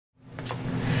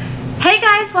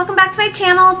guys, welcome back to my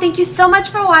channel. Thank you so much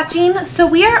for watching. So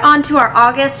we are on to our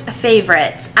August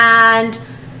favorites, and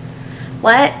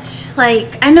what,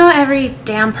 like, I know every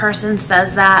damn person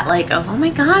says that, like, oh my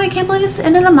god, I can't believe it's the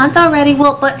end of the month already.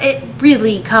 Well, but it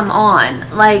really, come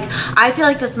on. Like, I feel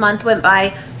like this month went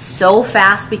by so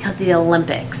fast because of the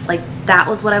Olympics. Like, that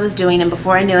was what I was doing, and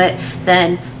before I knew it,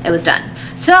 then it was done.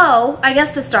 So I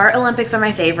guess to start, Olympics are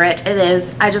my favorite. It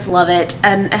is. I just love it,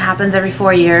 and it happens every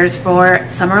 4 years for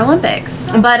Summer Olympics.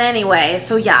 But anyway,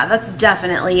 so yeah, that's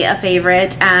definitely a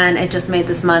favorite, and it just made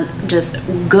this month just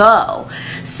go.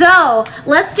 So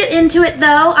let's get into it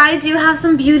though. I do have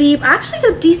some beauty,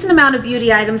 actually a decent amount of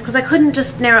beauty items, because I couldn't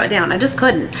just narrow it down. I just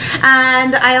couldn't.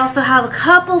 And I also have a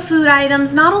couple food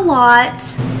items, not a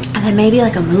lot, and then maybe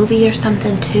like a movie or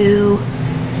something too.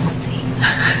 We'll see.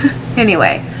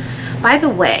 Anyway, by the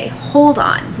way, hold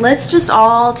on. Let's just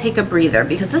all take a breather,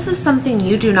 because this is something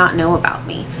you do not know about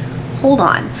me. Hold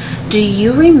on. Do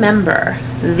you remember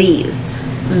these?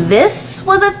 This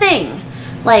was a thing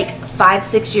like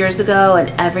 5-6 years ago, and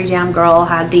every damn girl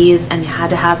had these, and you had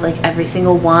to have like every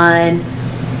single one.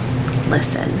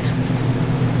 Listen,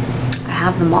 I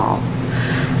have them all,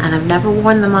 and I've never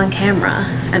worn them on camera,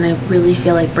 and I really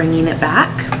feel like bringing it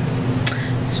back.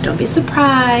 So don't be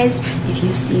surprised if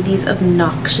you see these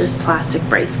obnoxious plastic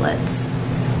bracelets.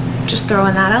 Just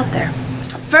throwing that out there.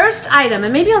 First item,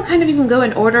 and maybe I'll kind of even go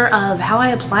in order of how I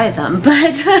apply them,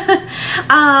 but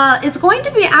it's going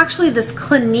to be actually this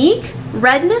Clinique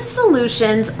Redness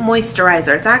Solutions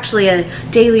Moisturizer. It's actually a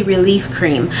daily relief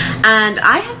cream, and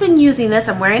I have been using this.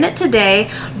 I'm wearing it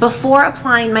today before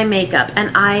applying my makeup,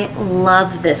 and I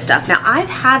love this stuff. Now, I've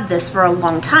had this for a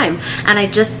long time, and I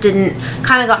just didn't,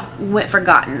 kind of went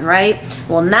forgotten, right?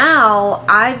 Well, now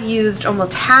I've used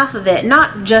almost half of it,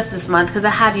 not just this month, because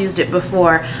I had used it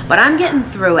before, but I'm getting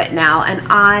through it now, and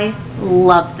I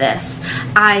love this.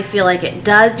 I feel like it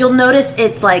does. You'll notice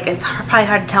it's like, it's probably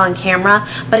hard to tell on camera,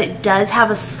 but it does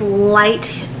have a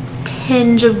slight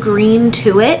tinge of green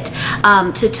to it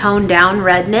to tone down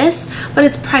redness, but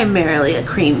it's primarily a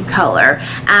cream color,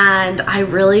 and I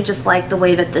really just like the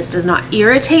way that this does not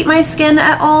irritate my skin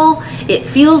at all. It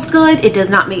feels good. It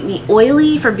does not make me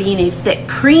oily for being a thick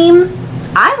cream.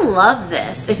 I love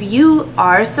this. If you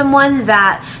are someone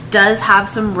that does have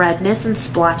some redness and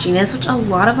splotchiness, which a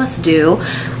lot of us do,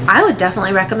 I would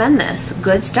definitely recommend this.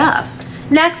 Good stuff.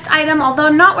 Next item, although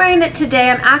I'm not wearing it today,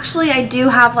 I do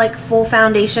have like full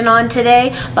foundation on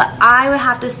today, but I would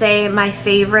have to say my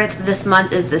favorite this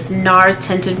month is this NARS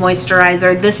Tinted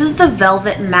Moisturizer. This is the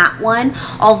Velvet Matte one,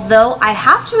 although I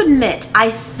have to admit,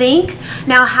 I think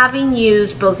now, having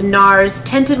used both NARS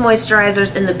Tinted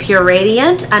Moisturizers in the Pure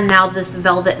Radiant and now this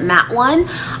Velvet Matte one,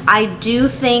 I do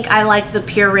think I like the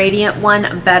Pure Radiant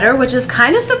one better, which is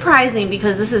kind of surprising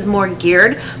because this is more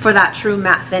geared for that true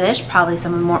matte finish, probably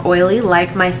someone more oily like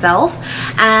myself,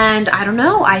 and I don't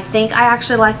know, I think I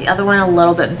actually like the other one a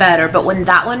little bit better. But when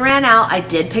that one ran out, I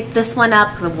did pick this one up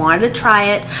because I wanted to try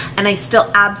it, and I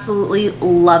still absolutely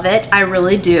love it. I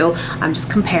really do. I'm just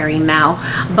comparing now,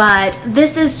 but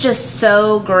this is just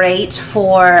so great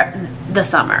for the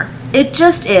summer. It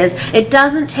just is. It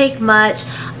doesn't take much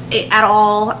at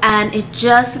all, and it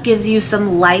just gives you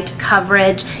some light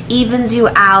coverage, evens you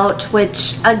out,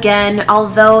 which again,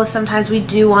 although sometimes we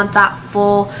do want that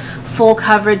full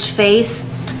coverage face,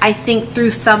 I think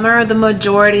through summer, the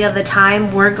majority of the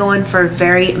time, we're going for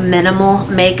very minimal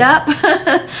makeup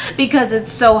because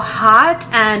it's so hot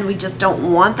and we just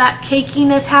don't want that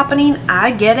cakiness happening.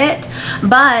 I get it,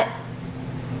 but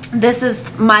this is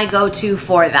my go-to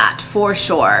for that, for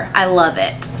sure. I love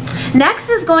it. Next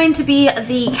is going to be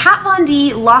the Kat Von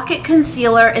D Lock-It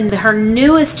Concealer in her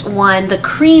newest one, the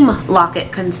Cream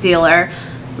Lock-It Concealer.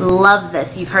 Love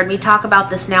this. You've heard me talk about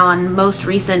this now on most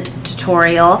recent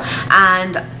tutorial,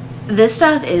 and this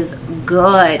stuff is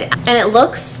good. And it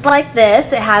looks like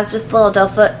this. It has just a little doe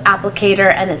foot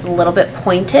applicator, and it's a little bit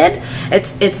pointed.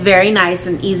 It's very nice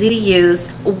and easy to use.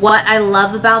 What I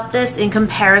love about this in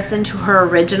comparison to her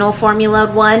original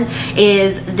formula one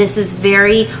is this is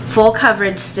very full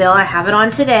coverage still. I have it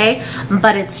on today,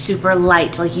 but it's super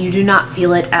light. Like, you do not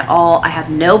feel it at all. I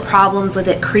have no problems with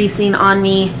it creasing on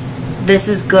me. This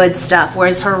is good stuff,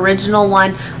 whereas her original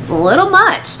one was a little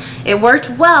much. It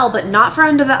worked well, but not for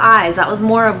under the eyes. That was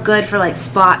more of good for like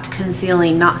spot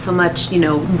concealing, not so much, you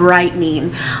know,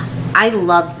 brightening. I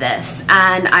love this,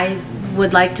 and I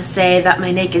would like to say that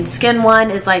my Naked Skin one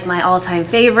is like my all-time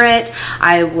favorite.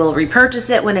 I will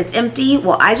repurchase it when it's empty.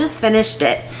 Well, I just finished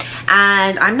it,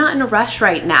 and I'm not in a rush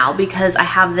right now because I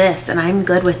have this and I'm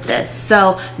good with this.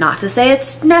 So not to say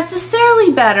it's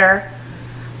necessarily better,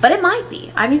 but it might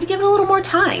be. I need to give it a little more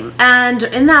time. And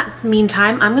in that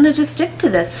meantime, I'm gonna just stick to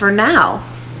this for now.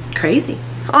 Crazy.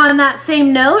 On that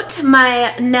same note,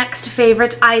 my next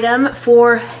favorite item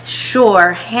for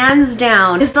sure, hands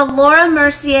down, is the Laura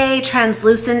Mercier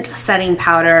Translucent Setting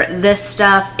Powder. This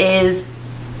stuff is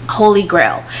holy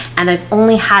grail, and I've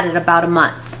only had it about a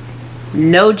month.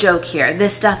 No joke here.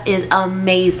 This stuff is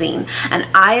amazing, and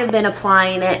I have been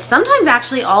applying it sometimes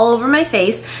actually all over my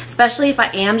face, especially if I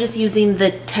am just using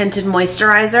the tinted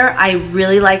moisturizer. I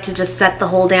really like to just set the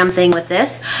whole damn thing with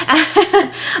this.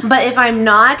 But if I'm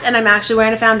not and I'm actually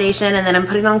wearing a foundation and then I'm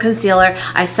putting on concealer,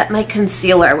 I set my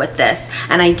concealer with this,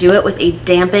 and I do it with a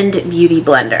dampened beauty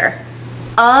blender.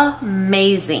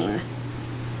 Amazing.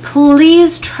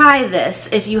 Please try this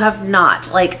if you have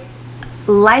not. Like,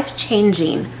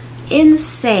 life-changing.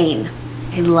 Insane.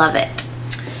 I love it.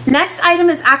 Next item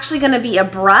is actually going to be a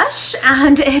brush,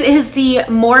 and it is the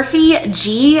Morphe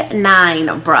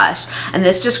G9 brush. And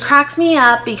this just cracks me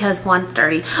up because one's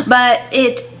dirty, but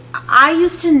I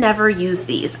used to never use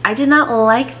these. I did not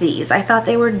like these. I thought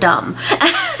they were dumb.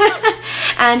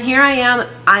 And here I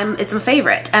am, it's my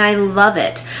favorite, and I love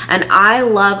it. And I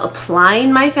love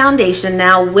applying my foundation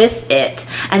now with it,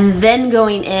 and then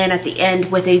going in at the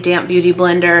end with a damp beauty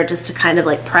blender just to kind of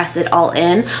like press it all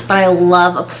in. But I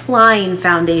love applying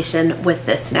foundation with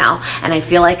this now, and I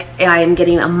feel like I am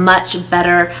getting a much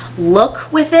better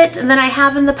look with it than I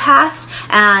have in the past,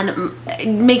 and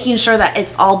making sure that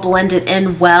it's all blended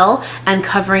in well and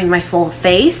covering my full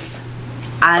face.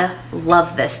 I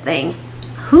love this thing.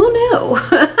 Who knew?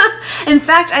 In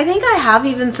fact, I think I have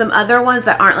even some other ones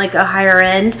that aren't like a higher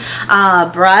end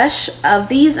brush of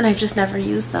these, and I've just never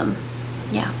used them.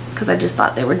 Yeah, because I just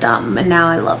thought they were dumb, and now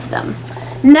I love them.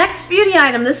 Next beauty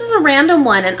item. This is a random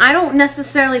one, and I don't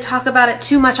necessarily talk about it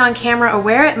too much on camera or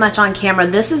wear it much on camera.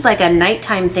 This is like a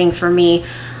nighttime thing for me.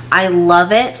 I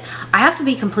love it. I have to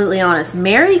be completely honest.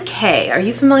 Mary Kay. Are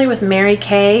you familiar with Mary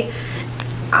Kay?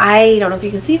 I don't know if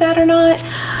you can see that or not.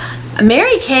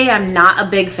 Mary Kay I'm not a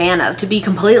big fan of, to be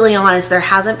completely honest. There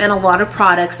hasn't been a lot of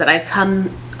products that I've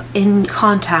come in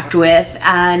contact with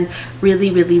and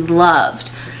really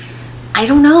loved. I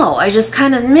don't know, I just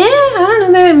kind of meh, I don't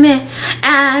know, they're meh.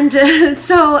 And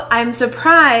so I'm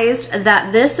surprised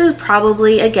that this is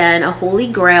probably, again, a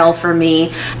holy grail for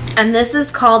me. And this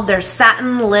is called their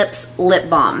Satin Lips Lip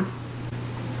Balm.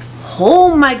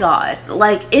 Oh my God,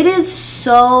 like it is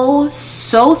so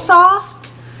soft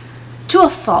to a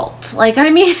fault. Like, I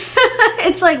mean,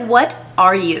 it's like, what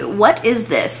are you? What is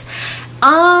this?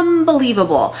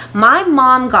 Unbelievable. My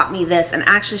mom got me this, and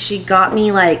actually she got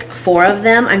me like 4 of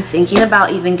them. I'm thinking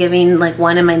about even giving like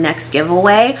one in my next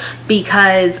giveaway,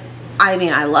 because I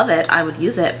mean, I love it. I would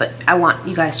use it, but I want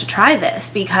you guys to try this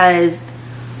because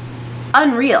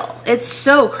unreal. It's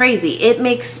so crazy. It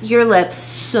makes your lips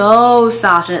so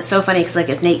soft, and it's so funny because like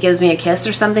if Nate gives me a kiss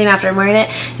or something after I'm wearing it,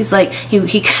 he's like,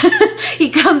 he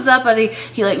comes up and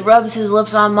he like rubs his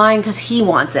lips on mine because he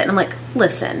wants it. And I'm like,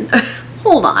 listen,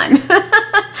 hold on.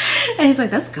 And he's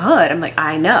like, that's good. I'm like,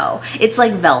 I know. It's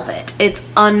like velvet. It's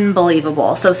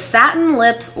unbelievable. So Satin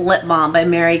Lips Lip Balm by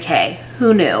Mary Kay.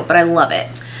 Who knew? But I love it.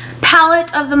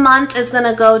 Palette of the month is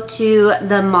gonna go to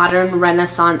the Modern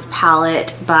Renaissance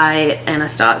palette by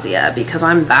Anastasia, because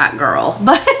I'm that girl.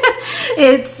 But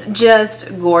it's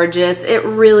just gorgeous. It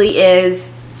really is.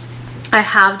 I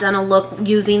have done a look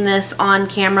using this on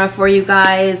camera for you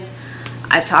guys.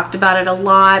 I've talked about it a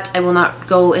lot. I will not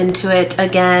go into it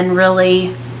again,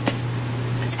 really.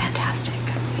 It's fantastic.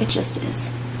 It just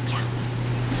is. Yeah.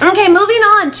 Okay, moving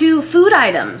on to food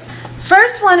items.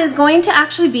 First one is going to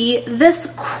actually be this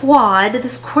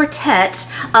quartet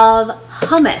of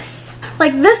hummus.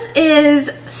 Like, this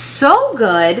is so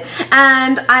good,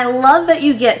 and I love that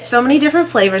you get so many different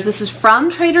flavors. This is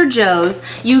from Trader Joe's.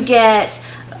 You get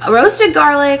roasted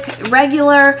garlic,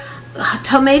 regular,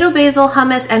 tomato basil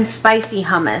hummus, and spicy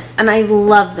hummus, and I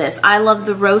love this. I love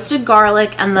the roasted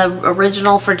garlic and the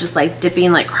original for just like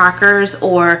dipping like crackers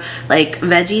or like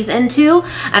veggies into,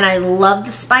 and I love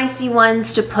the spicy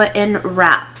ones to put in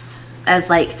wraps as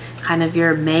like kind of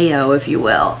your mayo, if you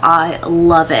will. I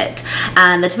love it.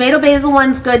 And the tomato basil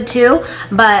one's good too,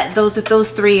 but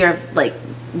those 3 are like,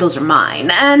 those are mine,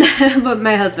 and but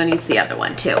my husband eats the other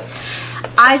one too.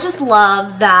 I just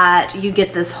love that you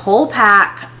get this whole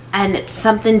pack, and it's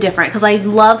something different, because I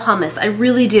love hummus, I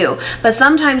really do. But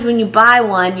sometimes when you buy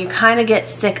one, you kind of get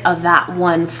sick of that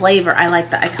one flavor. I like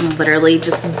that I can literally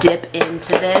just dip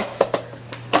into this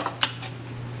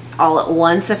all at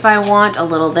once if I want. A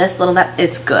little this, little that.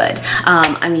 It's good.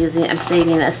 I'm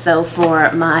saving this though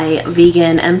for my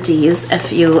vegan empties.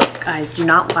 If you guys do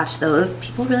not watch those,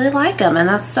 people really like them, and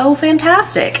that's so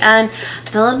fantastic. And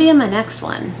they'll be in my next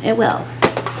one. It will.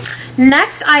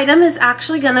 Next item is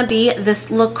actually gonna be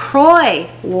this LaCroix.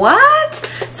 What?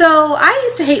 So I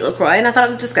used to hate LaCroix and I thought it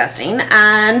was disgusting,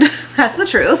 and that's the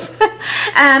truth.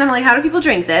 And I'm like, how do people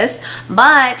drink this?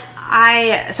 But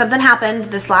something happened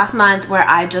this last month where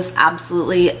I just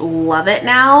absolutely love it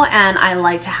now, and I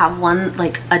like to have one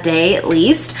like a day at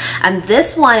least. And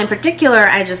this one in particular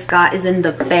I just got is in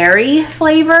the berry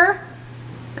flavor.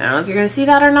 I don't know if you're gonna see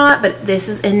that or not, but this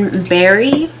is in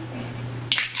berry.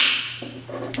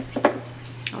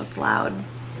 Loud.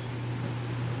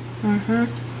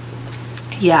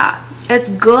 Yeah, it's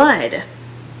good.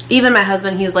 Even my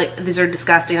husband, he's like, these are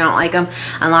disgusting, I don't like them.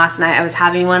 And last night I was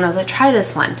having one, I was like, try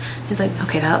this one. He's like,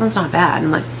 okay, that one's not bad. I'm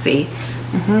like, see.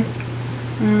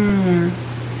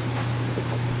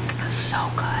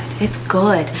 So good. It's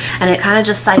good. And it kind of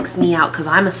just psychs me out because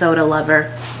I'm a soda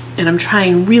lover and I'm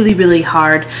trying really, really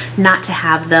hard not to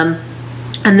have them.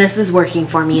 And this is working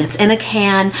for me. It's in a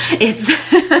can.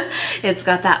 It's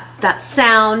got that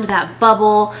sound, that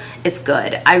bubble. It's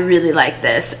good. I really like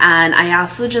this. And I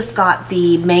also just got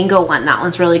the mango one. That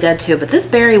one's really good too. But this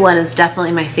berry one is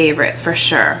definitely my favorite for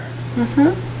sure.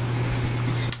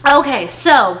 Okay,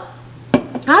 so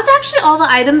that's actually all the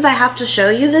items I have to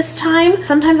show you this time.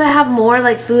 Sometimes I have more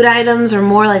like food items or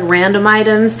more like random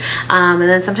items. And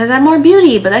then sometimes I have more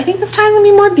beauty. But I think this time's gonna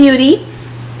be more beauty.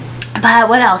 But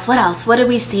what else? What did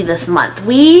we see this month?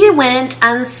 We went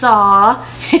and saw,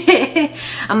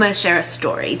 I'm going to share a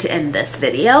story to end this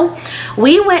video.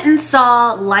 We went and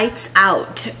saw Lights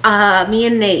Out, me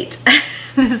and Nate,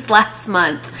 this last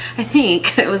month. I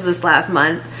think it was this last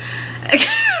month.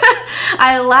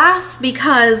 I laugh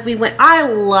because I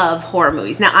love horror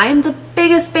movies. Now, I am the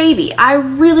biggest baby. I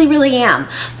really, really am.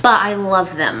 But I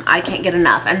love them. I can't get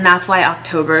enough. And that's why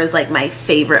October is like my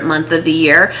favorite month of the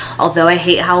year. Although I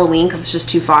hate Halloween because it's just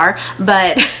too far.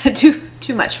 But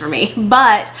too much for me.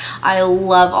 But I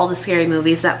love all the scary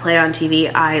movies that play on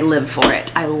TV. I live for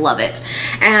it. I love it.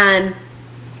 And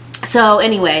so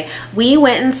anyway, we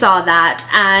went and saw that.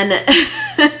 And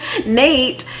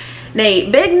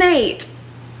Big Nate,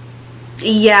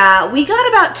 yeah, we got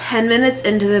about 10 minutes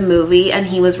into the movie and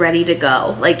he was ready to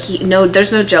go. Like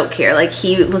there's no joke here. Like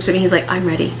he looked at me, he's like, I'm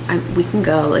ready. We can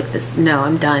go. Like this, no,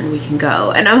 I'm done. We can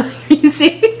go. And I'm like, are you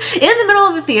serious? In the middle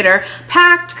of the theater,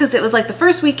 packed, because it was like the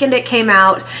first weekend it came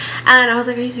out. And I was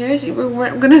like, are you serious?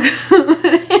 We're gonna go.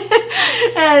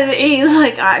 And he's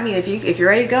like, I mean, if you're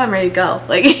ready to go, I'm ready to go.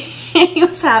 Like he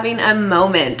was having a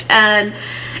moment. And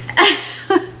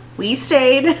we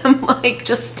stayed. I'm like,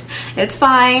 it's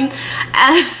fine.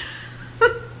 And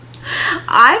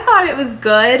I thought it was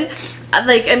good.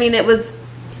 Like, I mean, it was,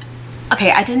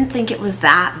 okay, I didn't think it was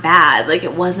that bad. Like,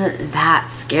 it wasn't that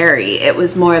scary. It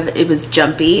was it was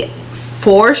jumpy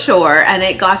for sure. And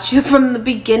it got you from the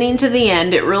beginning to the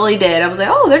end. It really did. I was like,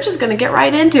 oh, they're just going to get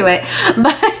right into it.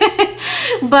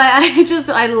 But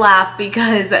I laughed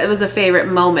because it was a favorite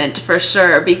moment for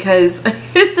sure, because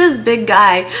there's this big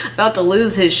guy about to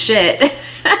lose his shit.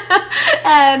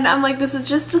 And I'm like, this is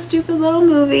just a stupid little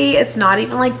movie. It's not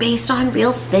even like based on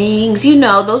real things. You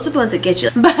know, those are the ones that get you.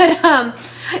 But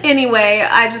anyway,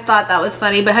 I just thought that was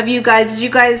funny. But did you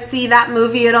guys see that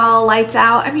movie at all, Lights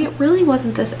Out? I mean, it really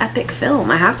wasn't this epic film,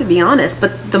 I have to be honest.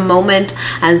 But the moment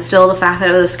and still the fact that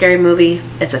it was a scary movie,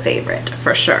 it's a favorite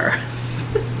for sure.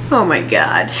 Oh my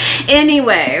God.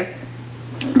 Anyway,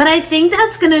 but I think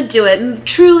that's gonna do it.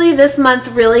 Truly, this month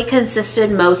really consisted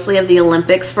mostly of the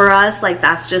Olympics for us. Like,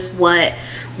 that's just what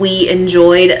we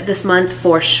enjoyed this month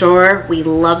for sure. We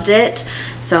loved it.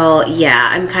 So yeah,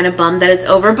 I'm kind of bummed that it's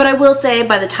over, but I will say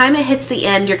by the time it hits the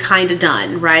end, you're kind of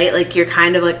done, right? Like, you're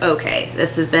kind of like, okay,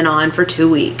 this has been on for 2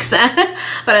 weeks,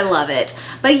 but I love it.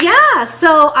 But yeah,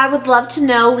 so I would love to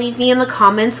know, leave me in the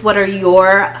comments, what are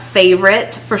your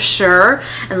favorites for sure,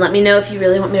 and let me know if you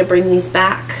really want me to bring these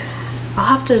back.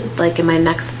 I'll have to, like, in my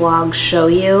next vlog, show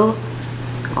you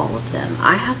all of them.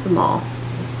 I have them all.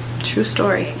 True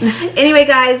story. Anyway,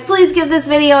 guys, please give this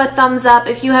video a thumbs up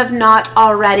if you have not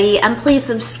already, and please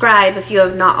subscribe if you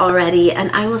have not already,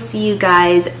 and I will see you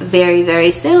guys very,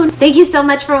 very soon. Thank you so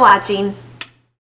much for watching.